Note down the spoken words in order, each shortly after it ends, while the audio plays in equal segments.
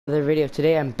Another video.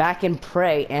 Today I'm back in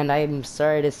Prey, and I'm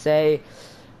sorry to say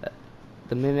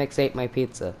the mimics ate my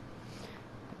pizza.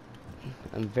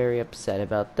 I'm very upset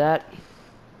about that,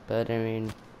 but I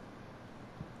mean,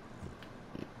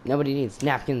 nobody needs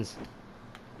napkins.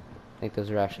 I think those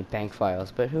are actually bank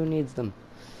files, but who needs them?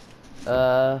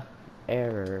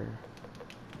 Error.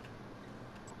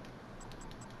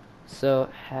 So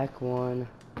hack one.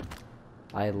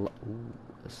 Ooh,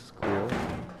 this is cool.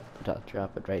 I'll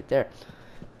drop it right there.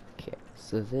 Okay,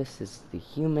 so this is the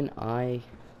human eye.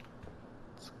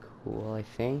 It's cool, I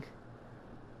think.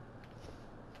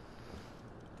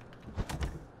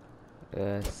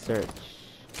 Search.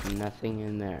 Nothing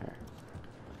in there.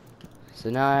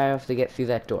 So now I have to get through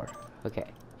that door. Okay,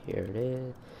 here it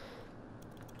is.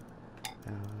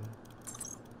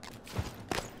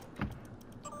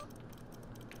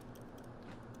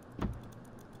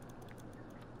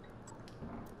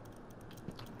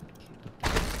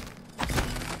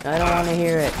 I don't want to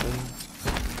hear it.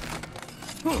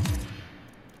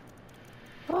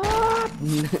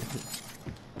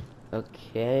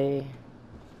 Okay.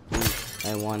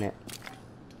 I want it.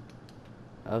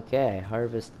 Okay,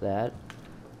 harvest that.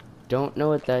 Don't know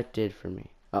what that did for me.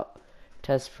 Oh,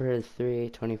 test for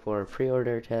 3/24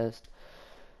 pre-order test.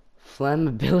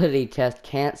 Flammability test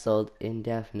cancelled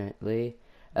indefinitely.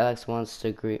 Alex wants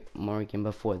to greet Morgan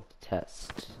before the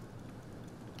test.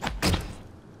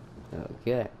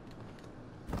 Okay.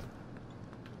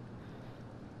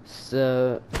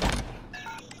 So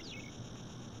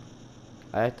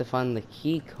I have to find the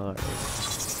key card.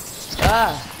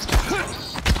 Ah!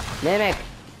 Mimic!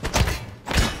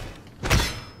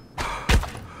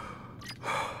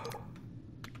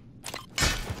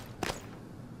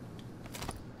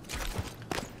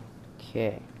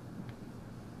 Okay.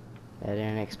 I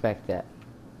didn't expect that.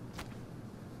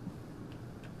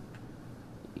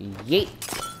 Yeet!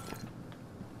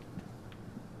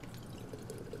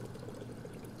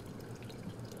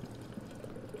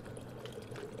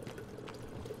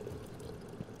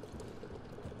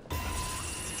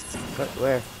 But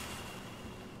where?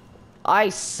 I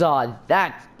saw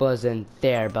that wasn't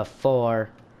there before.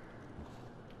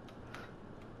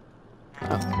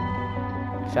 Oh.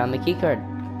 Found the key card.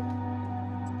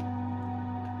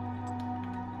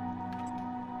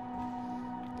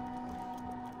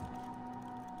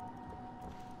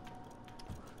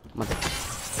 Mother.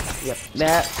 Yep,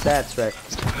 that's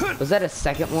right. Was that a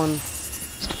second one?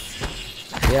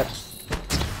 Yep.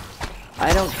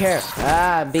 I don't care.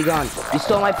 Ah, be gone. You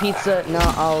stole my pizza. No,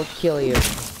 I'll kill you.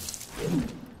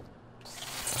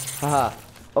 Haha.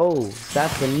 Oh,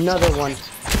 that's another one.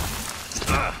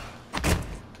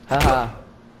 Haha.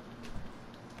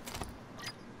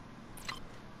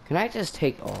 Can I just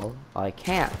take all? I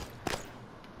can't.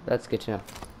 That's good to know.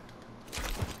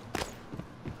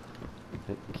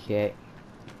 Okay.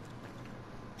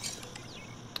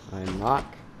 Unlock.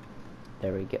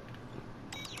 There we go.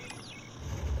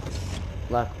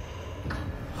 Lock.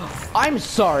 I'm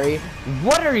sorry.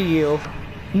 What are you?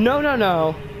 No, no,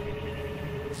 no.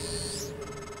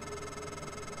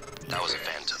 That was a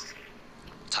phantom.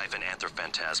 Type an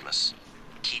Anthrophantasmus.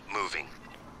 Keep moving.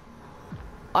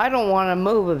 I don't want to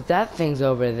move if that thing's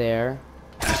over there.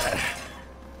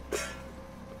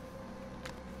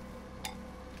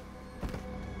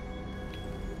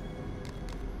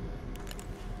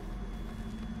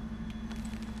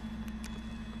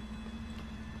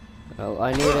 Well,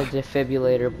 I need a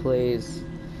defibrillator, please.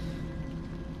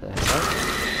 The heck?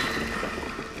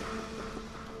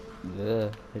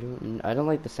 Ugh, I don't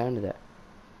like the sound of that.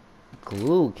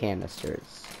 Glue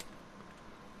canisters.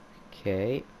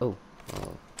 Okay. Oh.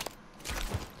 I'll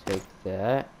take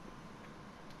that.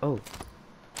 Oh.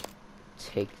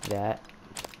 Take that.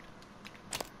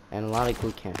 And a lot of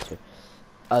glue canister.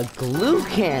 A glue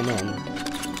cannon.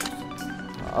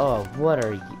 Oh, what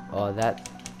are you? Oh, that.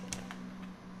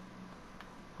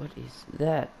 What is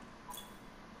that?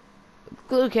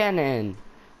 Glue cannon!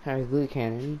 Our glue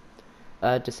cannon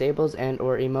disables and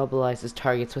or immobilizes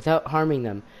targets without harming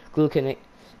them. Glue can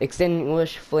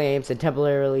extinguish flames and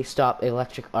temporarily stop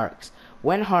electric arcs.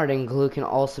 When hardened, glue can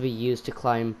also be used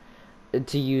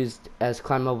to used as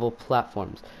climbable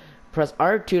platforms. Press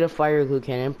R2 to fire glue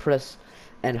cannon. Press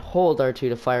and hold R2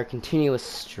 to fire continuous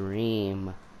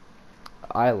stream.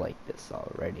 I like this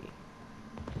already.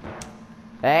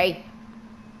 Hey!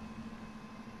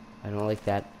 I don't like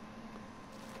that.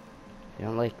 I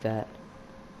don't like that.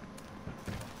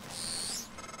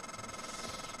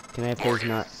 Can I please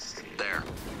not? There,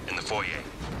 in the foyer.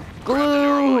 Glue! Grab the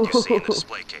neuromod you see in the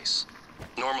display case.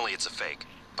 Normally it's a fake,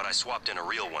 but I swapped in a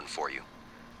real one for you.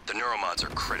 The neuromods are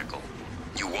critical.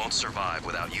 You won't survive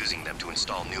without using them to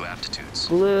install new aptitudes.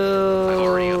 Glue. I've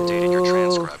already updated your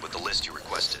transcribe with the list you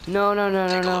requested. No, no, no,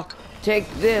 no, Take a no. look.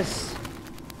 Take this.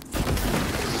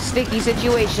 Sticky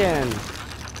situation.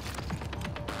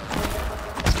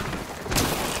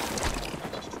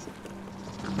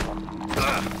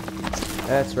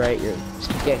 That's right, you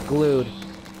get glued.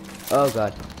 Oh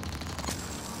god.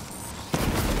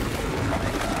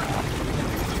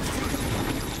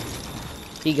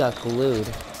 He got glued.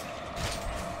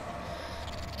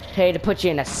 Hey, to put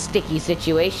you in a sticky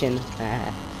situation.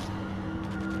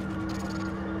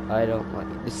 I don't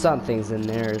like it. Something's in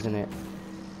there, isn't it?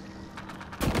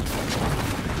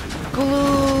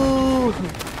 Glue!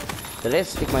 Did I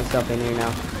stick myself in here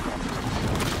now?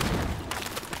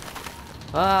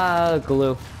 Ah,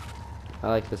 glue. I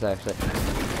like this actually.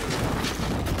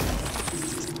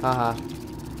 Haha.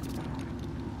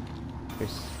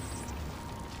 Here's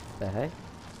the heck?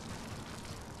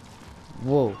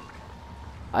 Whoa.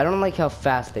 I don't like how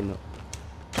fast they move.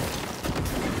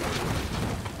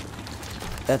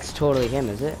 That's totally him,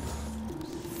 is it?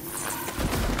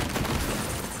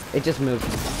 It just moved.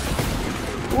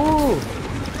 Ooh!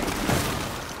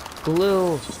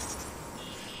 Glue.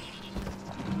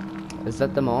 Is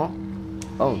that them all?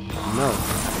 Oh, no.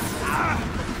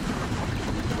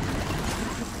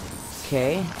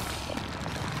 Okay.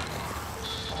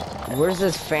 Where's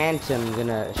this phantom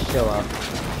gonna show up?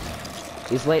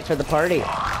 He's late for the party.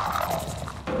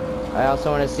 I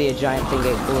also want to see a giant thing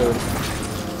get glued.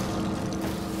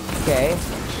 Okay.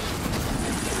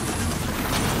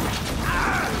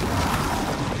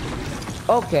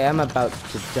 Okay, I'm about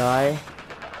to die.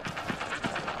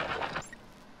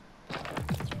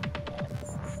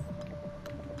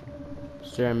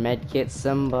 Is there a med kit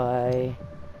somebody?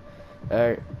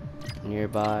 Or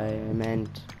nearby, I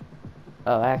meant.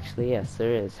 Oh, actually, yes,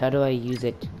 there is. How do I use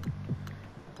it?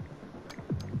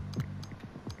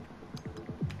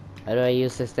 How do I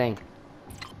use this thing?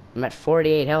 I'm at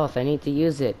 48 health. I need to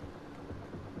use it.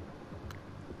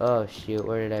 Oh, shoot.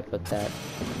 Where did I put that?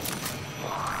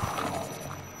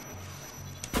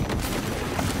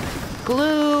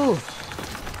 Glue!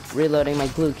 Reloading my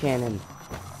glue cannon.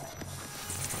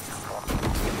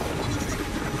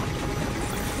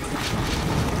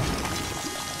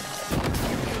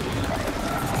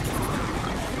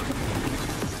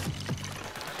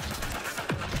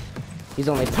 He's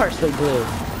only partially glued.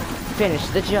 Finish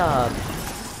the job.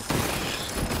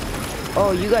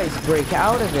 Oh, you guys break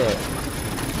out of it.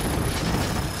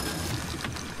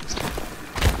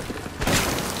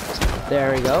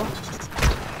 There we go.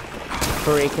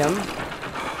 Break him.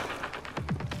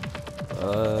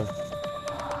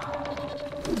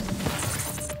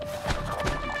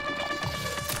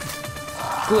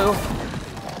 Glue.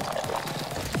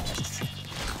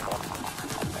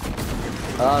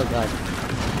 Oh god.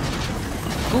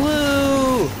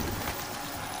 Glue!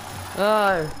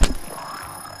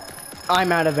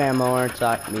 I'm out of ammo, aren't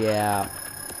I? Yeah.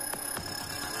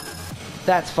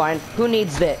 That's fine. Who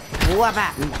needs that?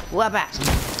 Wabat! Wabat!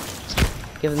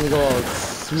 Give him the old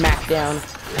smackdown.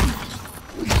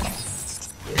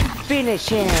 Finish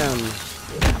him!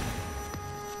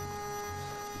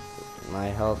 My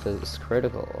health is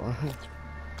critical.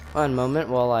 One moment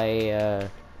while I,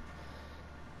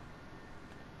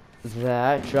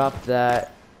 drop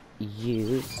that,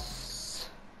 use.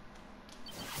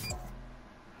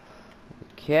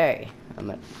 Okay, I'm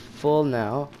at full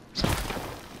now.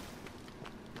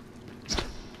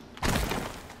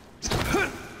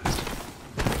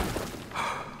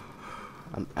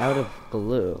 I'm out of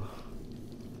glue.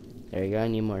 There you go, I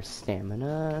need more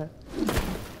stamina.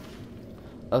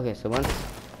 Okay, so once...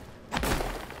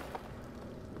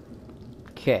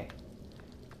 Okay.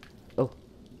 Oh.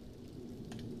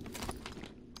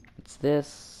 It's this.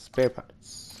 Spare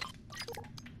parts.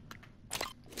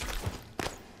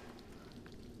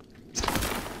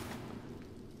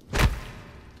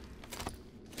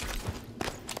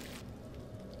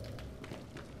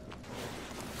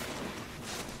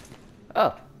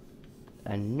 Oh.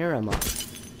 A neuromod.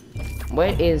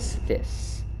 What is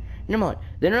this? Neuromod.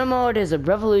 The neuromod is a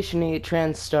revolutionary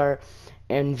TranStar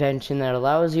invention that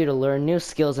allows you to learn new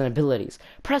skills and abilities.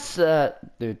 Press the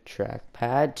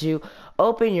trackpad to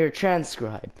open your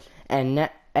transcribe and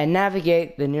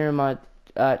navigate the neuromod.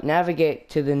 Navigate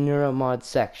to the neuromod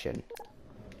section.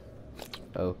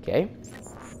 Okay.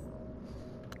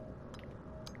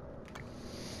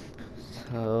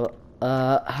 So,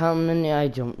 how many? I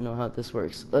don't know how this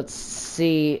works. Let's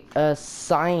see. A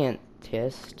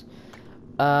scientist.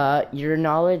 Your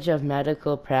knowledge of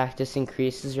medical practice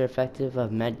increases your effective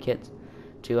of medkits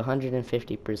to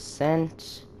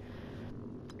 150%.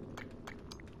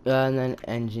 And then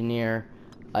engineer,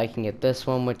 I can get this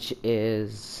one, which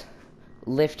is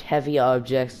lift heavy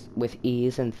objects with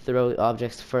ease and throw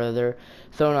objects further.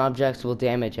 Thrown objects will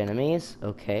damage enemies.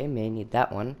 Okay, may need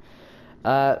that one.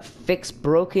 Fix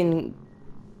broken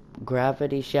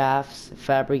gravity shafts,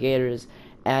 fabricators,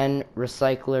 and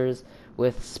recyclers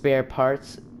with spare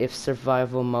parts. If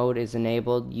survival mode is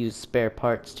enabled, use spare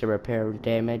parts to repair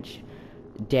damaged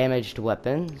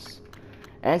weapons.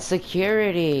 And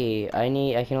security. I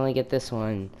can only get this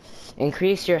one.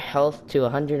 Increase your health to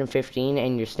 115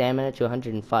 and your stamina to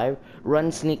 105.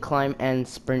 Run, sneak, climb, and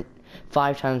sprint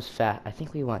 5 times fast. I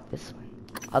think we want this one.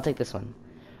 I'll take this one.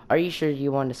 Are you sure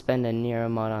you want to spend a near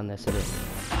mod on this?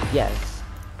 Yes.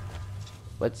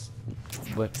 What?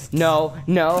 No,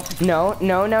 no, no,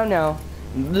 no, no, no.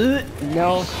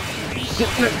 No.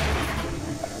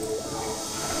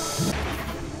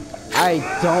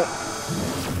 I don't.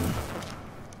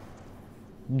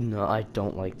 No, I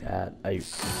don't like that.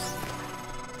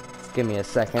 Give me a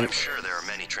second. I'm sure there are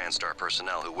many TranStar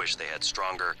personnel who wish they had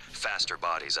stronger, faster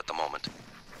bodies at the moment.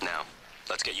 Now,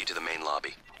 let's get you to the main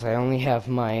lobby. I only have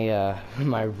my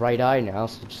my right eye now,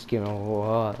 so just give me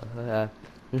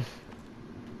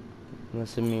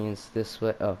unless it means this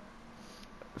way. Oh,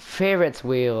 favorites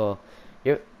wheel.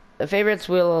 The favorites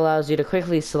wheel allows you to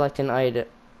quickly select an item,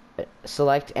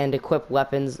 select and equip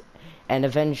weapons, and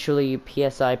eventually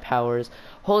PSI powers.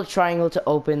 Hold triangle to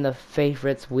open the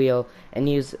favorites wheel and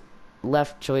use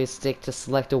left joystick to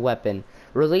select a weapon.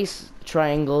 Release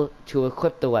triangle to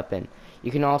equip the weapon. You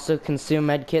can also consume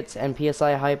medkits and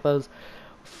PSI hypos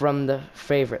from the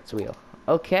favorites wheel.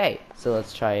 Okay, so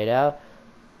let's try it out.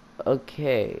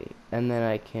 Okay, and then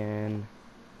I can...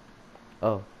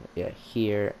 Oh, yeah,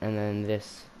 here, and then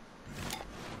this.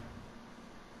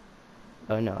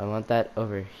 Oh no, I want that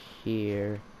over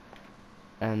here.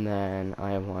 And then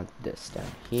I want this down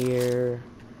here.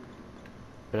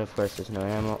 But of course there's no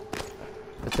ammo.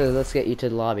 So let's get you to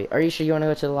the lobby. Are you sure you want to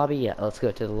go to the lobby? Yeah, let's go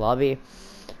to the lobby.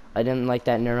 I didn't like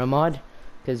that neuromod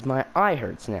because my eye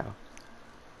hurts now.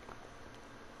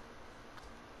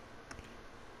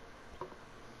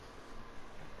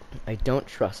 I don't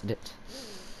trust it.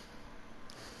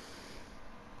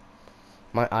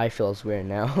 My eye feels weird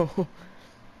now.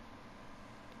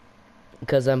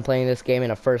 Because I'm playing this game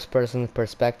in a first-person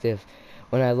perspective.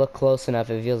 When I look close enough,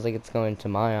 it feels like it's going to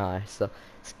my eye. So,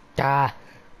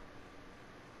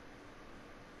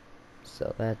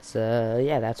 So that's,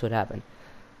 yeah, that's what happened.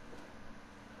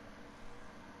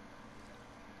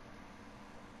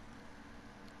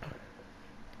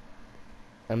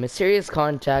 A mysterious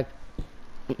contact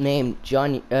named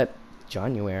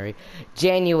January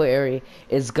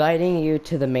is guiding you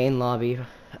to the main lobby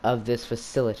of this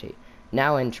facility.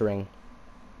 Now entering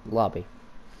lobby.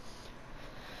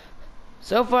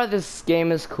 So far this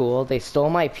game is cool. They stole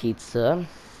my pizza,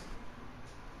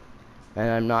 and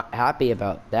I'm not happy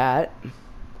about that.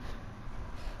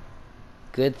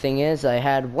 Good thing is I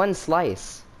had one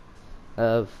slice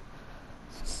of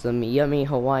some yummy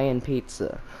Hawaiian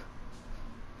pizza.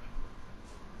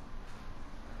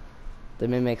 The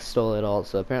mimics stole it all,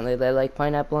 so apparently they like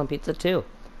pineapple on pizza too.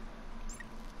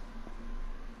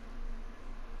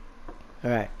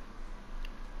 Alright.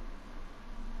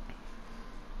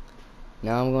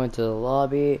 Now I'm going to the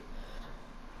lobby.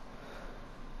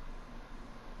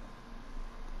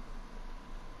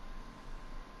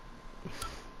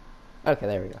 Okay,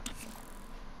 there we go.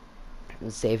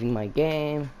 I'm saving my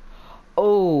game.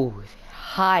 Oh,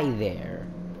 hi there.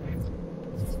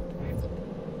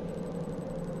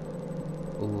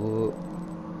 Ooh.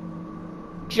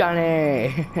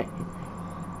 Johnny!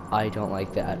 I don't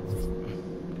like that.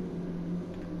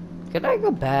 Can I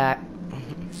go back?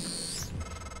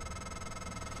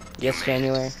 Yes,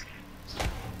 January.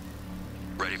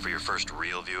 Ready for your first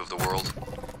real view of the world?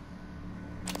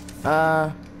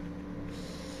 I'm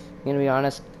gonna be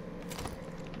honest.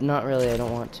 Not really, I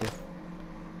don't want to.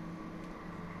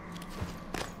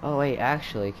 Oh wait,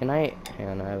 actually, can I... Hang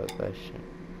on, I have a question.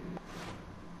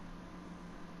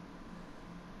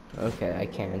 Okay, I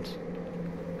can't.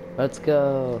 Let's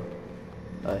go.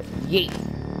 Yeet!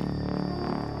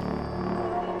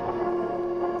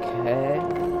 Okay.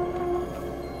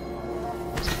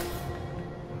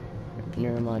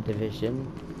 Neuromod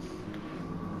division.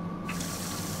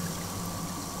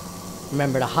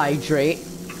 Remember to hydrate.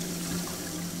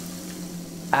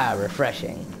 Ah,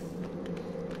 refreshing.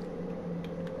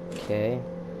 Okay.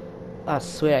 Oh,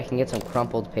 sweet, I can get some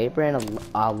crumpled paper and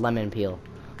a lemon peel.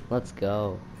 Let's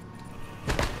go.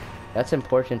 That's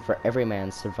important for every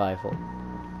man's survival.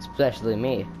 Especially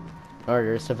me. In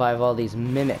order to survive all these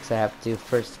mimics, I have to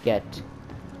first get...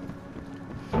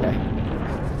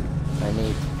 I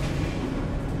need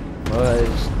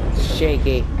Was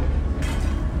shaky.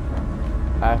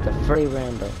 I have to free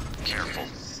Randall. Careful.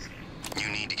 You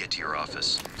need to get to your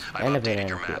office. I've And a updated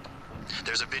your banana map.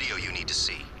 There's a video you need to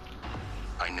see.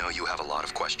 I know you have a lot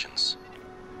of questions.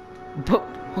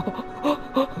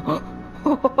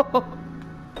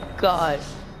 God,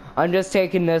 I'm just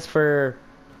taking this for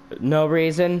no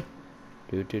reason.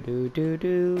 Do do do do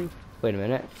do. Wait a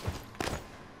minute.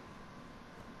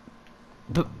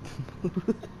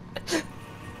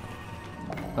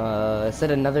 Is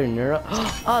that another neuro?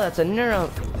 Oh, that's a neuro.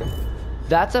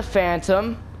 That's a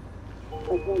phantom.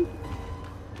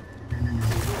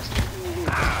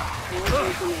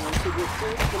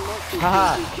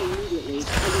 Haha.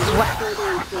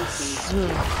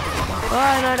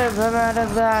 I'm out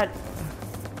of that.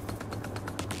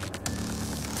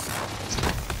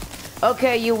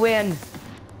 Okay, you win.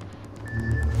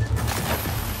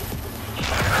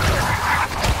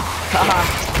 Haha.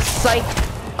 Psych.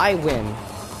 I win.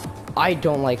 I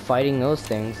don't like fighting those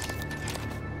things.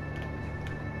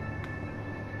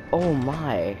 Oh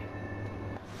my.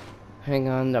 Hang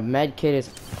on, the med kit is...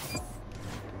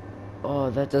 Oh,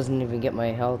 that doesn't even get my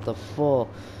health to full.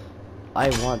 I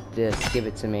want this. Give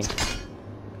it to me.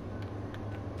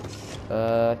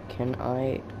 Can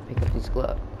I pick up these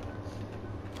gloves?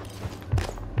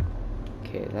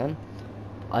 Okay, then.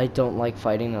 I don't like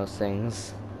fighting those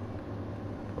things.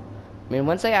 I mean,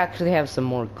 once I actually have some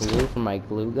more glue for my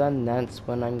glue gun, that's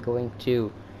when I'm going to...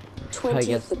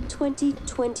 20,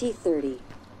 30.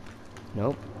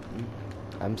 Nope.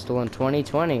 I'm still in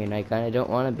 2020, and I kind of don't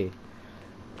want to be.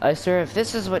 I swear, if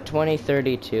this is what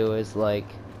 2032 is like...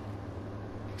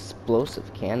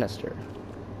 Explosive canister.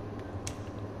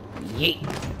 Yeet!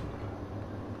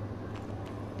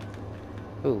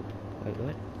 Ooh, wait,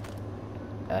 what?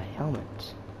 A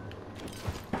helmet.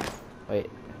 Wait.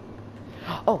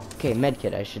 Oh, okay,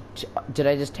 medkit. I should... Did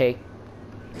I just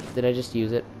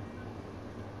use it?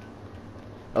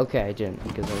 Okay, I didn't,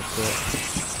 because I was...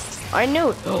 I knew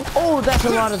it! Oh, that's a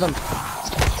lot of them!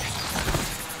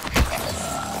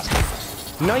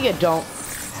 No, you don't.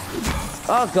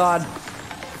 Oh, God.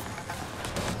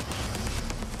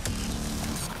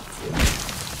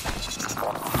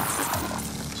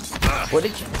 What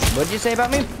did you say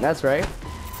about me? That's right.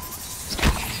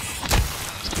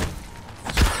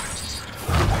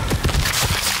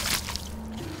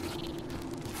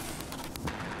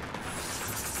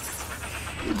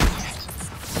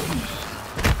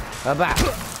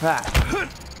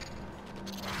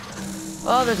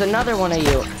 Oh, there's another one of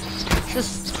you.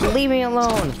 Just leave me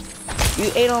alone.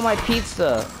 You ate all my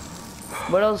pizza.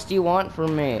 What else do you want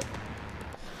from me?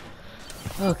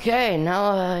 Okay,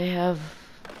 now I have...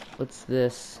 What's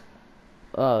this?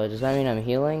 Oh, does that mean I'm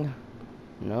healing?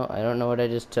 No, I don't know what I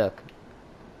just took.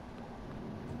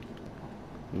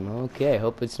 Okay,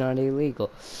 hope it's not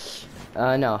illegal.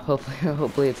 No,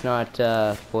 hopefully it's not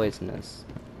poisonous.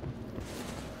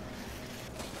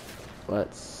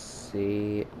 Let's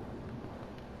see.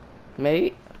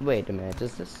 Maybe. Wait a minute.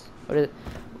 Does this? What is?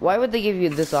 Why would they give you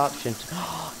this option?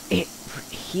 It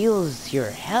heals your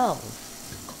health.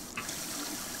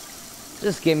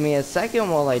 Just give me a second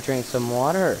while I drink some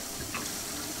water.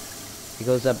 It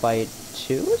goes up by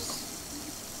 2s?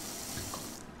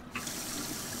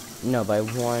 No, by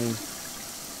 1.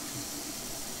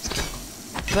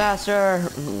 Faster!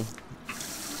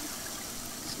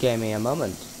 Just give me a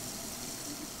moment.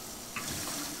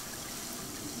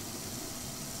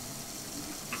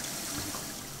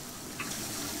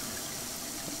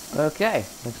 Okay, I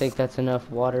think that's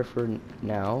enough water for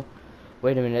now.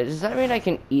 Wait a minute, does that mean I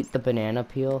can eat the banana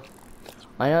peel?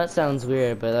 I know it sounds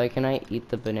weird, but like, can I eat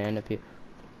the banana peel?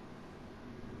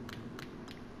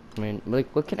 I mean,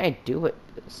 like, what can I do with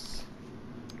this?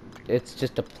 It's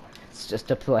just a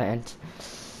plant.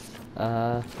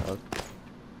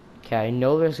 Okay, I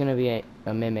know there's gonna be a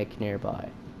mimic nearby.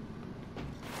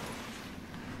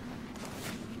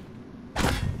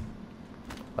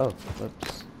 Oh,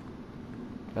 whoops.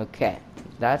 Okay,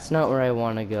 that's not where I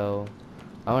want to go.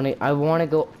 I want to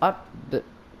go up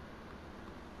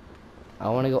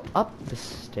the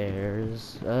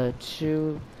stairs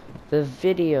to the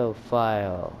video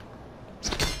file.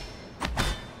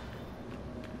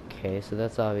 Okay, so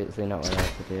that's obviously not what I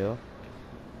have to do.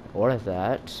 Or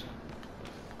that.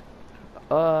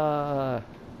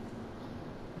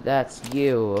 That's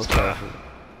you. Okay.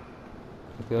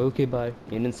 Okay, bye.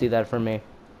 You didn't see that from me.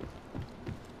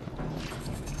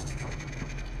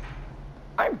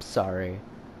 I'm sorry.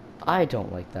 I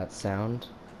don't like that sound.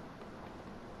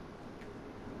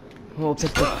 Oh,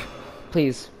 pistol.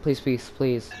 Please, please, please,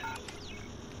 please.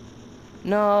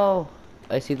 No!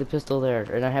 I see the pistol there,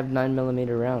 and I have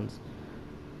 9mm rounds.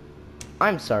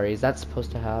 I'm sorry, is that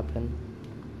supposed to happen?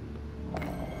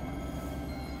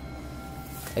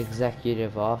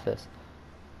 Executive office.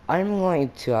 I'm going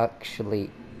to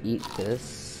actually eat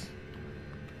this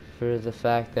for the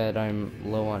fact that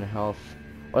I'm low on health.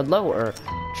 Or lower.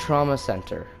 Trauma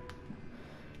center.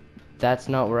 That's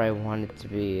not where I want it to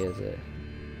be, is it?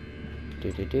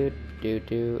 Do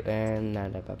and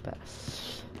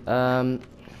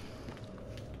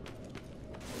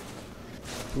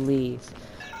please.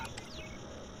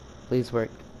 Please work.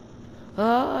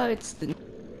 Ah, it's the...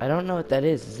 I don't know what that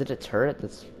is. Is it a turret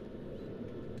that's...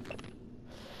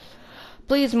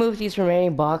 Please move these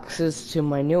remaining boxes to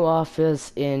my new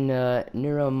office in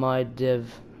Neuromod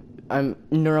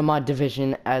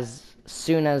Division as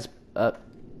soon as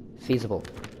feasible.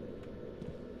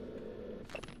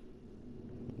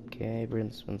 Okay,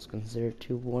 this one's considered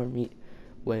too warm,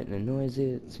 wet, and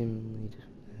noisy. It seems...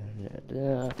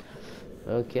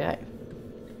 Okay.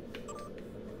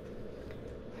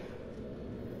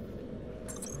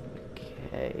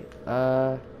 Okay.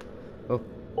 Oh.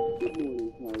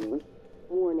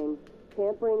 Warning.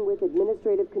 Tampering with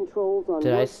administrative controls on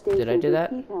Did I do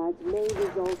that? keypads may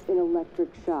result in electric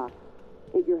shock.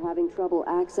 If you're having trouble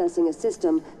accessing a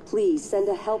system, please send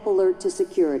a help alert to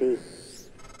security.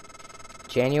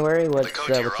 January, The code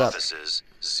to your what's up? office is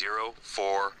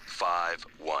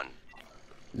 0451.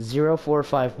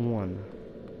 0451.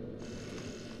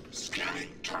 Scanning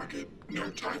target. No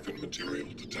Typhon material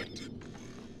detected.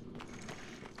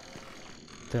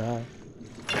 Detected.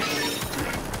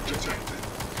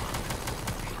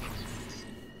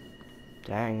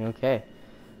 Dang, okay.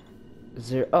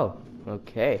 Oh,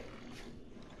 okay.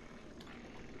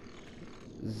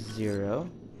 0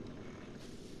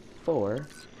 4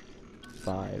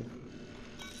 5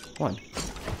 1.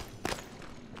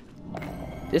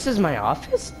 This is my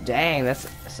office? Dang, this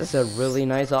is a really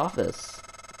nice office.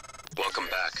 Welcome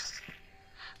back.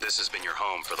 This has been your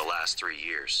home for the last 3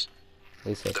 years. At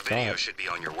least I The video thought. should be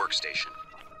on your workstation.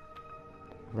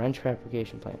 Wrench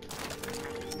fabrication plant.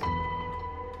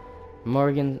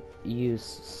 Morgan use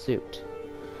suit.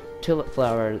 Tulip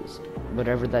flowers,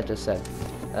 whatever that just said.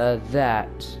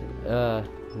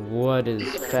 What is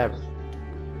fabric?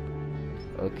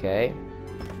 Okay.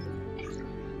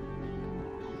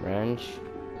 Wrench.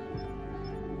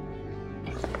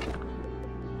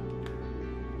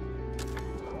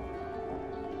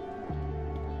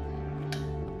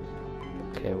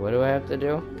 Okay, what do I have to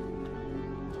do?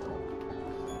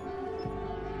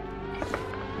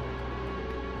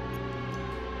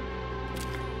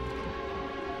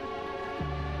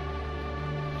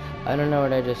 I don't know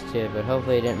what I just did, but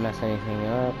hopefully I didn't mess anything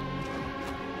up.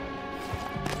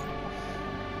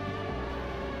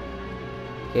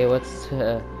 Okay,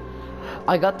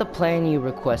 I got the plan you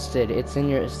requested. It's in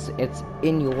your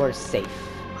safe.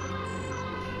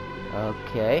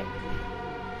 Okay.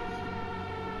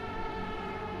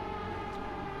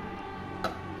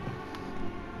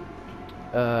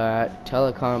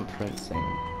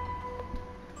 Teleconferencing.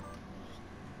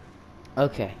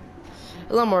 Okay.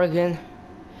 Hello, Morgan.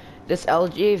 This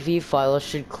LGV file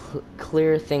should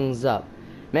clear things up.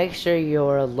 Make sure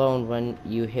you're alone when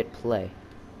you hit play.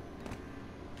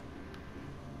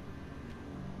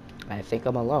 I think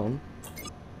I'm alone.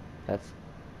 That's...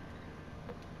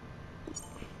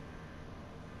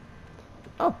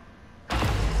 Oh.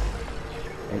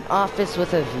 An office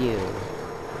with a view.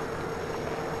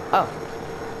 Oh.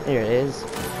 There it is.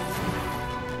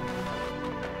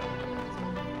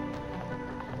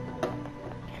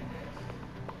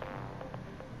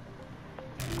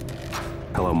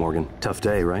 Hello, Morgan. Tough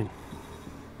day, right?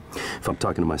 If I'm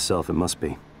talking to myself, it must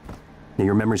be. Now,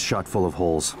 your memory's shot full of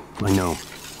holes. I know.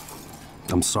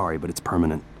 I'm sorry, but it's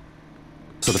permanent.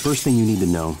 So the first thing you need to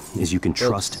know is you can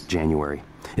trust January.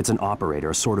 It's an operator,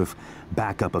 a sort of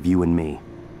backup of you and me.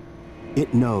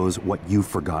 It knows what you've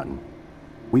forgotten.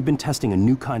 We've been testing a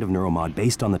new kind of neuromod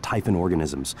based on the Typhon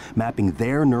organisms, mapping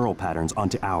their neural patterns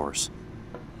onto ours.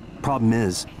 Problem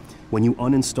is, when you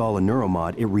uninstall a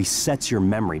neuromod, it resets your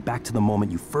memory back to the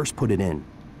moment you first put it in.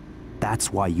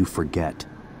 That's why you forget.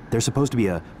 There's supposed to be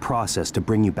a process to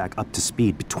bring you back up to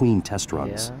speed between test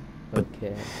runs. Yeah. But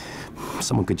Okay.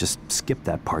 someone could just skip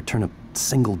that part, turn a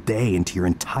single day into your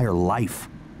entire life.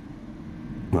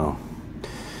 Well,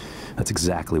 that's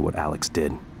exactly what Alex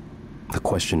did. The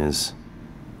question is,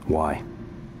 why?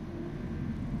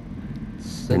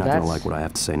 So You're not gonna like what I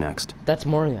have to say next. That's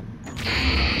Morgan.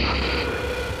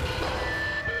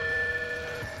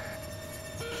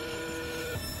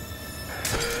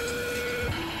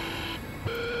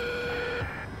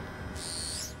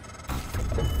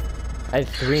 I have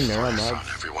 3 Sorry, neuromods. son,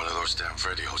 every one of those damn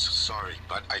videos. Sorry,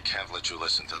 but I can't let you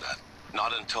listen to that.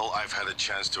 Not until I've had a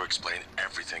chance to explain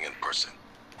everything in person.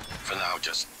 For now,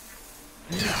 just...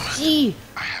 Damn it. Gee.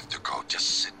 I have to go. Just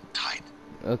sit tight.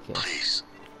 Okay. Please.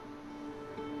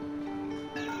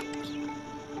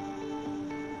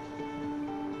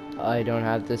 I don't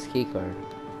have this key card.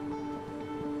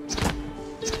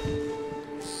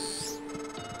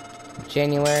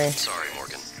 January. Sorry,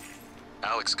 Morgan.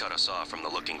 Alex cut us off from the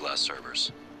Looking Glass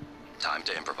servers. Time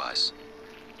to improvise.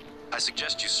 I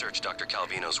suggest you search Dr.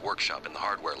 Calvino's workshop in the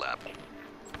hardware lab.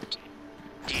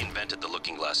 He invented the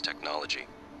Looking Glass technology.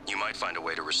 You might find a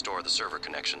way to restore the server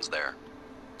connections there.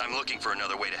 I'm looking for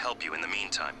another way to help you in the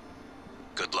meantime.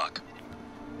 Good luck.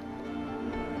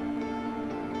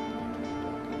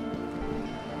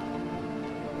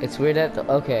 It's weird that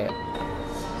okay.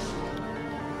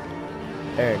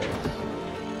 There it is.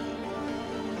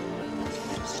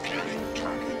 Scanning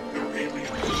target. No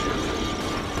alien material.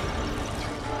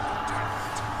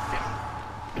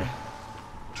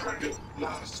 Target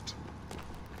lost.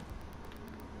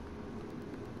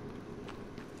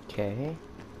 Okay.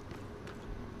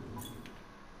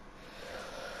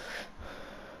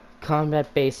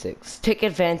 Combat basics. Take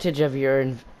advantage of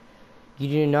you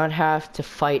do not have to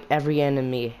fight every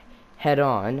enemy head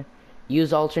on.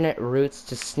 Use alternate routes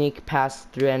to sneak past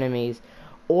through enemies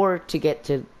or to get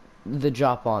to the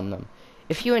drop on them.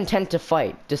 If you intend to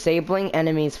fight, disabling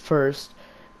enemies first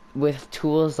with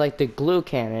tools like the glue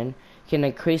cannon can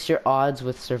increase your odds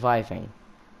with surviving.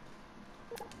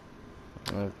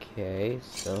 Okay,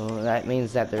 so that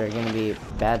means that there are going to be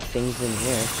bad things in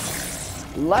here.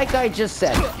 Like I just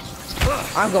said,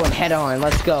 I'm going head on.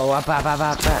 Let's go. Up, up, up,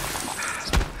 up, up.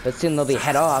 But soon they'll be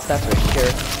head off, that's for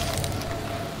sure.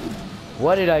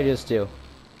 What did I just do?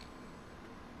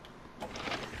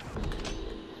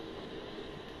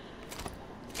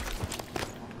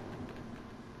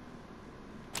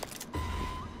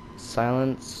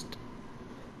 Silenced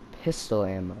pistol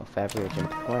ammo, fabric and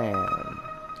plan.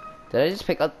 Did I just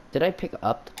pick up? Did I pick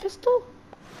up the pistol?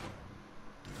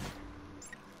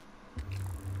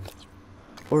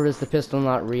 Or is the pistol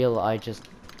not real? I just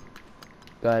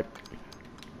got.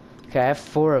 Okay, I have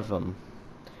 4 of them.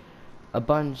 A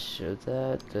bunch of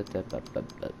that.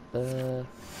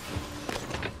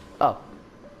 Oh.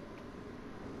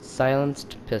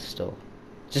 Silenced pistol.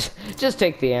 Just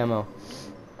take the ammo.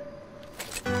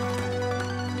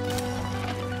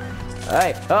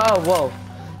 Alright. Oh, whoa.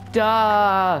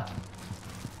 Duh.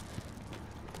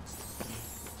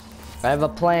 I have a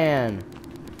plan.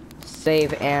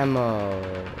 Save ammo.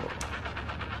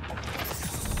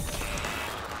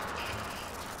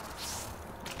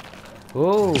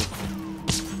 Ooh.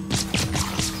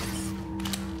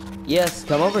 Yes,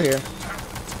 come over here.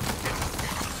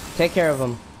 Take care of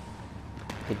him.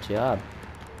 Good job.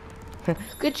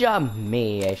 Good job,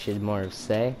 me, I should more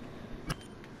say.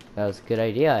 That was a good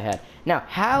idea I had. Now,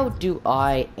 how do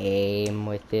I aim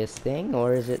with this thing?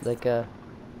 Or is it like a...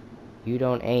 You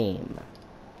don't aim.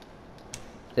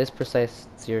 This precise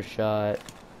your shot.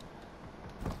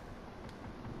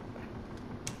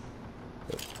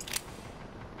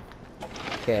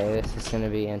 Okay, this is gonna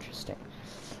be interesting.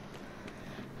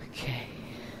 Okay.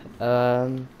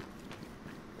 I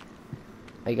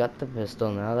got the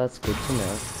pistol now, that's good to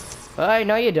know. Alright,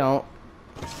 no you don't.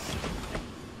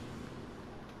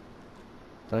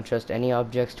 Don't trust any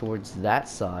objects towards that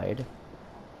side.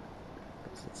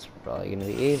 It's probably gonna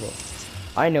be evil.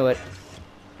 I knew it.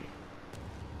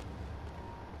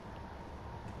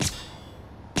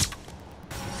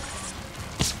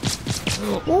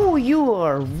 Oh, you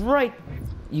are right.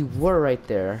 You were right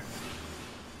there.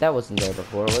 That wasn't there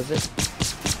before, was it?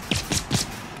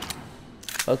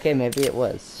 Okay, maybe it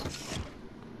was.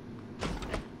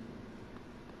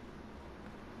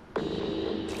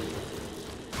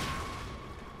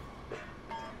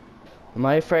 Am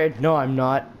I afraid? No, I'm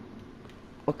not.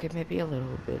 Okay, maybe a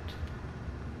little bit.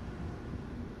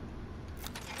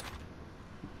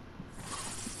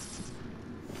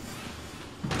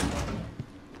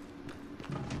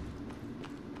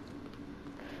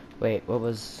 Wait, what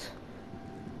was...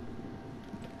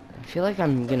 I feel like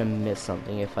I'm gonna miss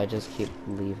something if I just keep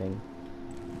leaving.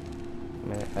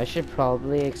 I should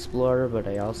probably explore, but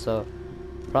I also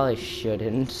probably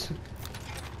shouldn't.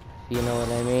 You know what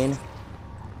I mean?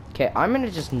 Okay, I'm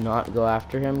gonna just not go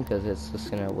after him because it's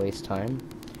just gonna waste time.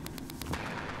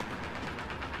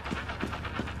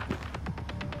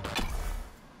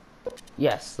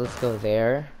 Yes, let's go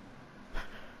there.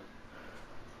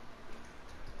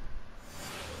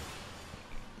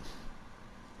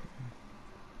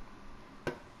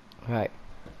 Right.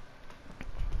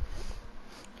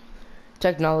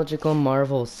 Technological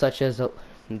marvels such as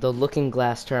the Looking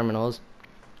Glass terminals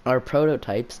are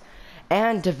prototypes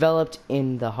and developed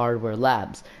in the hardware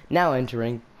labs. Now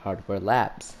entering hardware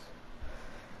labs.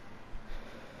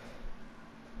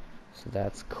 So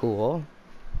that's cool.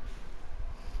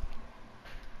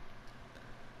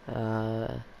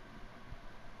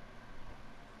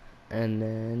 And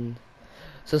then,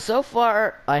 so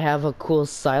far I have a cool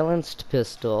silenced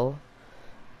pistol.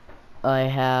 I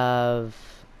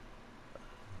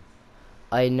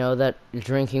know that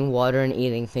drinking water and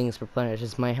eating things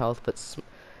replenishes my health, but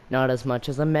not as much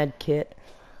as a med kit.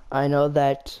 I know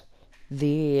that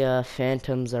the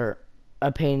phantoms are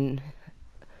a pain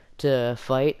to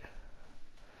fight.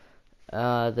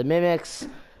 The mimics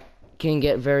can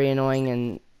get very annoying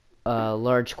in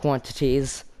large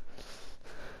quantities.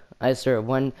 I swear at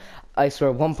one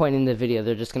point in the video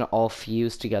they're just gonna all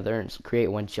fuse together and create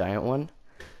one giant one.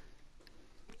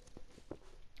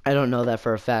 I don't know that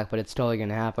for a fact, but it's totally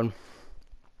gonna happen.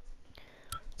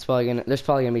 There's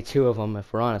probably gonna be two of them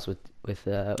if we're honest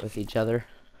with each other.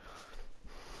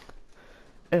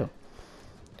 Ew.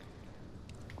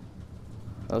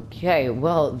 Okay,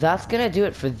 well that's gonna do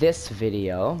it for this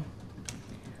video.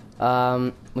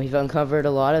 We've uncovered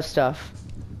a lot of stuff,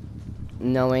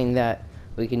 knowing that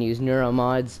we can use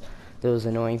neuromods, those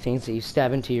annoying things that you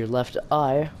stab into your left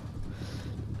eye,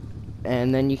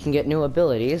 and then you can get new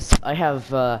abilities. I have,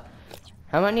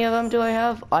 how many of them do I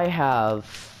have? I have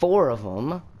 4 of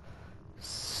them,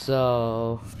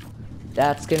 so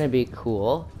that's gonna be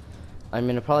cool. I'm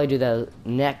gonna probably do the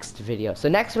next video. So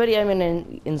next video I'm gonna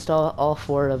install all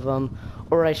 4 of them,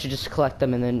 or I should just collect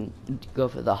them and then go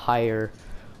for the higher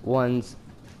ones,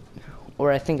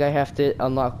 or I think I have to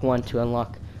unlock one to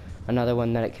unlock another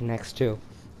one that it connects to.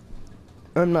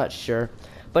 I'm not sure.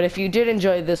 But if you did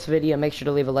enjoy this video, make sure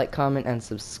to leave a like, comment, and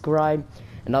subscribe.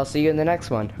 And I'll see you in the next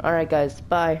one. Alright guys,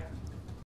 bye.